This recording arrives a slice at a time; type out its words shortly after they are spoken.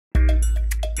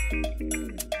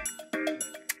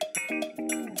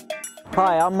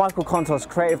Hi, I'm Michael Contos,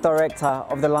 Creative Director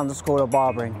of the London School of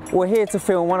Barbering. We're here to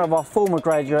film one of our former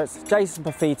graduates, Jason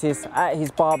PAPHITIS, at his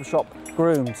barbershop,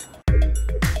 GROOMED.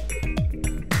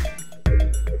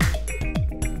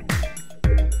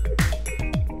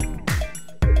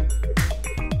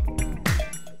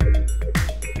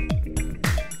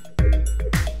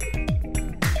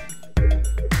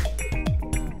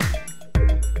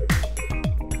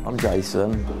 I'm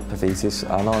Jason PAPHITIS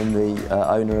and I'm the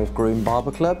owner of GROOMED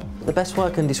Barber Club. The best way I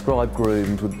can describe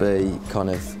GROOMED would be kind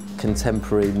of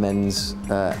contemporary men's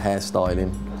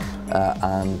hairstyling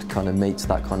and kind of meets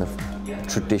that kind of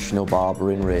traditional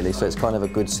barbering really. So it's kind of a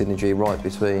good synergy right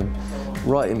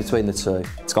in between the two.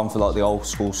 It's gone for like the old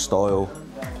school style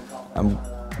and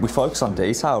we focus on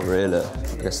detail really.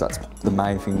 I guess that's the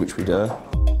main thing which we do.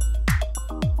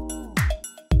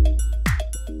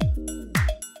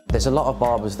 There's a lot of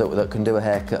barbers that can do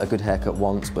a good haircut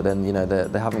once, but then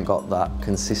they haven't got that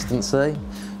consistency.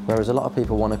 Whereas a lot of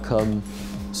people want to come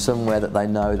somewhere that they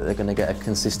know that they're going to get a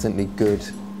consistently good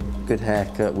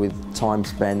haircut with time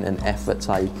spent and effort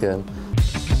taken.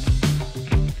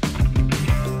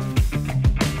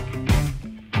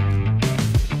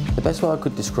 The best way I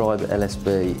could describe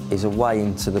LSB is a way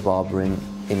into the barbering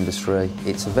industry.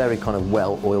 It's a very kind of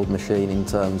well-oiled machine in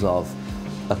terms of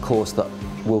a course that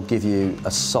will give you a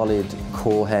solid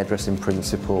core hairdressing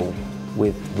principle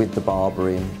with the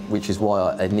barbering, which is why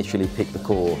I initially picked the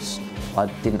course. I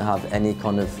didn't have any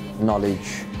kind of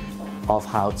knowledge of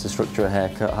how to structure a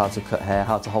haircut, how to cut hair,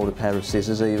 how to hold a pair of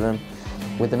scissors even.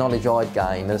 With the knowledge I'd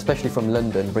gained, and especially from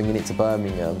London, bringing it to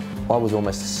Birmingham, I was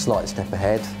almost a slight step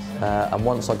ahead. And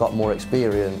once I got more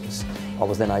experience, I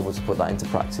was then able to put that into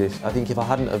practice. I think if I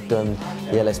hadn't have done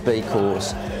the LSB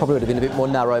course, probably would have been a bit more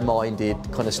narrow-minded,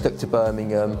 kind of stuck to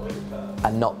Birmingham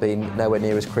and not been nowhere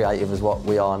near as creative as what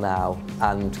we are now,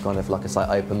 and kind of, like I say,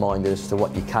 open-minded as to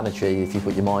what you can achieve if you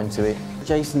put your mind to it.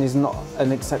 Jason is not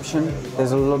an exception.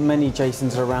 There's many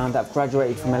Jasons around that have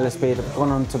graduated from LSB, that have gone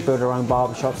on to build their own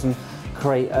barbershops and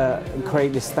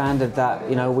create this standard that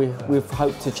we've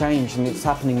hoped to change, and it's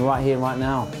happening right here, right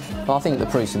now. I think the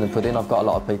proof's in the pudding. I've got a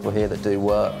lot of people here that do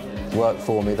work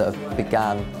for me that have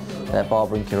began their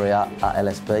barbering career at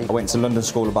LSB. I went to London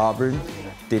School of Barbering,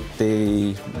 did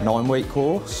the 9-week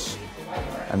course,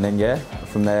 and then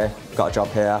from there got a job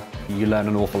here. You learn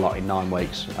an awful lot in 9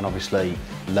 weeks, and obviously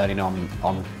learning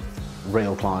on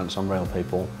real clients, on real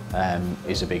people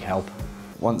is a big help.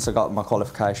 Once I got my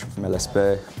qualification from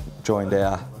LSB, joined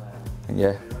here, and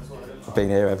I've been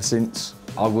here ever since.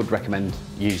 I would recommend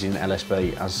using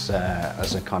LSB as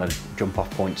a kind of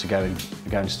jump-off point to go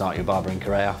and start your barbering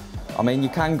career. I mean, you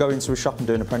can go into a shop and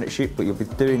do an apprenticeship, but you'll be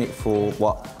doing it for,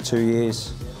 what, 2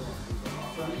 years?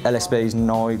 LSB is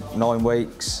nine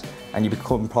weeks, and you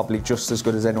become probably just as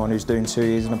good as anyone who's doing 2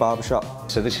 years in a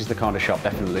barbershop. So this is the kind of shop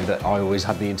definitely that I always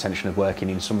had the intention of working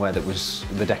in, somewhere that was,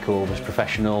 the decor was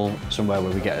professional, somewhere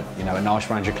where we get a nice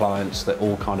range of clients that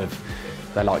all kind of,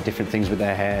 they like different things with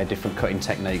their hair, different cutting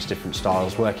techniques, different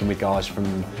styles, working with guys from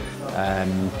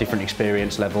different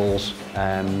experience levels.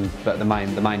 But the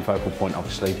main focal point,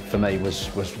 obviously, for me was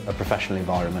a professional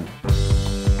environment.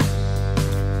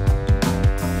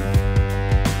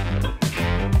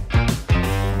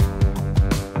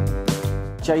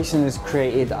 Jason has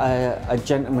created a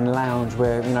gentleman lounge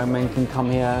where men can come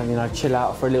here and chill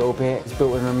out for a little bit. He's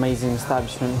built an amazing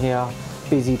establishment here,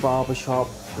 busy barbershop,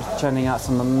 churning out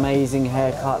some amazing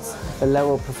haircuts. The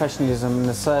level of professionalism and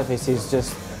the service is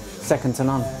just second to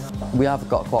none. We have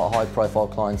got quite a high-profile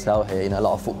clientele here, a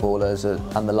lot of footballers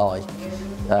and the like.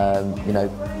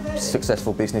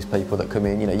 Successful business people that come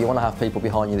in. You want to have people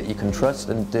behind you that you can trust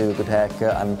and do a good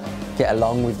haircut and get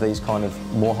along with these kind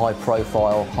of more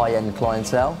high-profile, high-end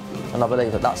clientele. And I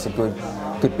believe that that's a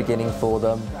good beginning for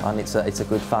them, and it's a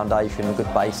good foundation, a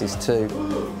good basis to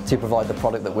provide the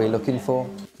product that we're looking for.